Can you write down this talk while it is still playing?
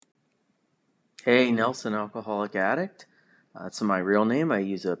Hey, Nelson, alcoholic addict. That's my real name. I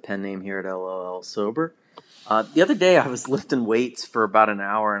use a pen name here at LOL Sober. The other day, I was lifting weights for about an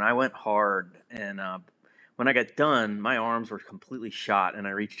hour, and I went hard. And when I got done, my arms were completely shot, and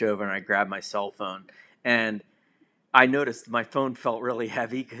I reached over and I grabbed my cell phone, and I noticed my phone felt really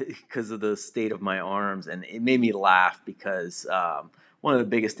heavy because of the state of my arms, and it made me laugh because one of the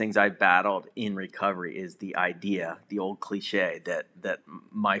biggest things I battled in recovery is the idea, the old cliche that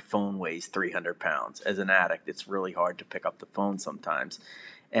my phone weighs 300 pounds. As an addict, it's really hard to pick up the phone sometimes,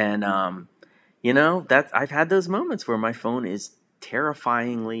 and that I've had those moments where my phone is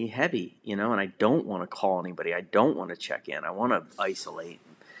terrifyingly heavy, and I don't want to call anybody, I don't want to check in, I want to isolate.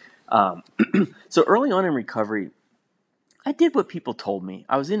 Um, so early on in recovery, I did what people told me.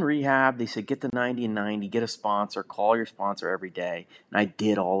 I was in rehab. They said, get the 90 and 90, get a sponsor, call your sponsor every day. And I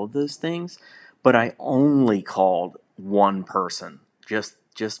did all of those things, but I only called one person, just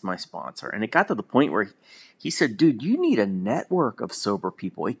my sponsor. And it got to the point where he said, dude, you need a network of sober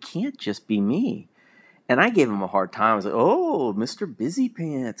people. It can't just be me. And I gave him a hard time. I was like, oh, Mr. Busy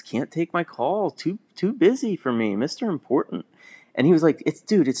Pants, can't take my call. Too busy for me, Mr. Important. And he was like,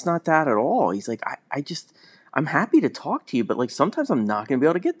 it's not that at all. He's like, I'm happy to talk to you, but like sometimes I'm not gonna be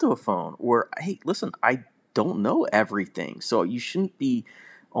able to get to a phone. Or hey, listen, I don't know everything. So you shouldn't be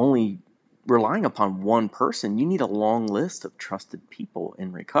only relying upon one person. You need a long list of trusted people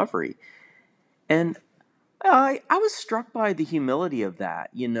in recovery. And I was struck by the humility of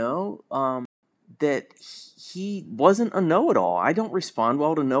that, that he wasn't a know-it-all. I don't respond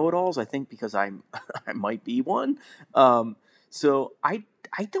well to know-it-alls. I think because I'm I might be one. Um, so I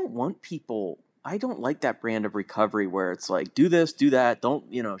don't want people. I don't like that brand of recovery where it's like do this, do that, don't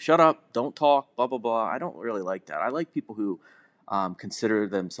shut up, don't talk, blah blah blah. I don't really like that. I like people who consider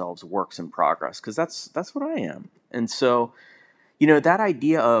themselves works in progress because that's what I am. And so that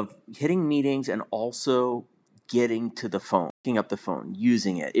idea of hitting meetings and also getting to the phone, picking up the phone,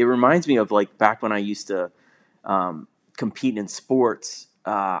 using it. It reminds me of like back when I used to compete in sports.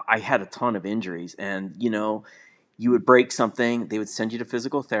 I had a ton of injuries, and you would break something, they would send you to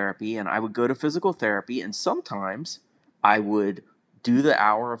physical therapy, and I would go to physical therapy, and sometimes I would do the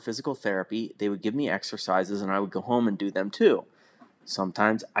hour of physical therapy. They would give me exercises, and I would go home and do them too.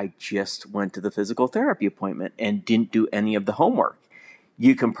 Sometimes I just went to the physical therapy appointment and didn't do any of the homework.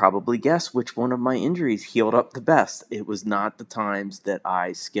 You can probably guess which one of my injuries healed up the best. It was not the times that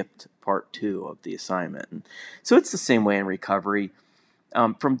I skipped part two of the assignment. And so it's the same way in recovery.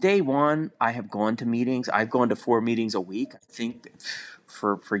 From day one, I have gone to meetings. I've gone to 4 meetings a week, I think,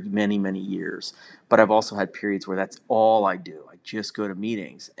 for many, many years. But I've also had periods where that's all I do. I just go to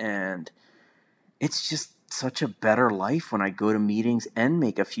meetings. And it's just such a better life when I go to meetings and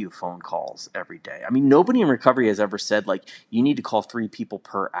make a few phone calls every day. I mean, nobody in recovery has ever said like you need to call 3 people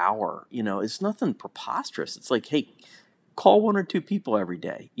per hour. It's nothing preposterous. It's like, hey, call 1 or 2 people every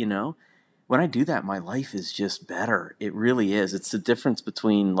day. When I do that, my life is just better. It really is. It's the difference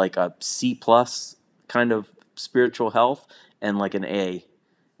between like a C plus kind of spiritual health and like an A.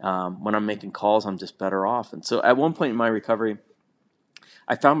 When I'm making calls, I'm just better off. And so at one point in my recovery,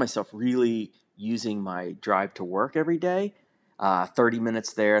 I found myself really using my drive to work every day. 30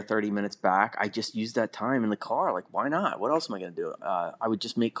 minutes there, 30 minutes back. I just used that time in the car. Like, why not? What else am I going to do? I would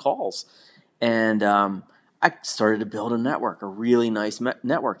just make calls. And I started to build a network, a really nice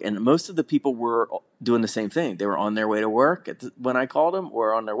network. And most of the people were doing the same thing. They were on their way to work when I called them,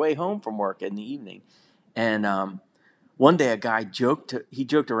 or on their way home from work in the evening. And one day a guy joked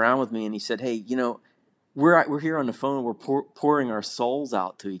around with me, and he said, hey, we're here on the phone. We're pouring our souls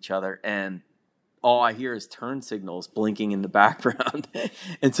out to each other, and all I hear is turn signals blinking in the background.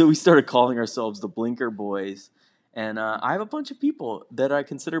 And so we started calling ourselves the Blinker Boys. And I have a bunch of people that I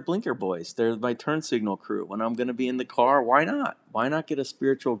consider Blinker Boys. They're my turn signal crew. When I'm going to be in the car, why not? Why not get a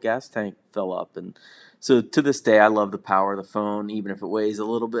spiritual gas tank fill up? And so to this day, I love the power of the phone, even if it weighs a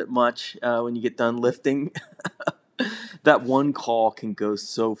little bit much when you get done lifting. That one call can go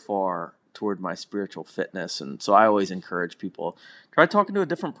so far toward my spiritual fitness. And so I always encourage people, try talking to a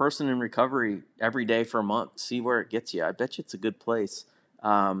different person in recovery every day for a month. See where it gets you. I bet you it's a good place.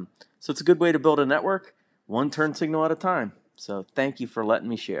 So it's a good way to build a network, one turn signal at a time. So thank you for letting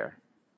me share.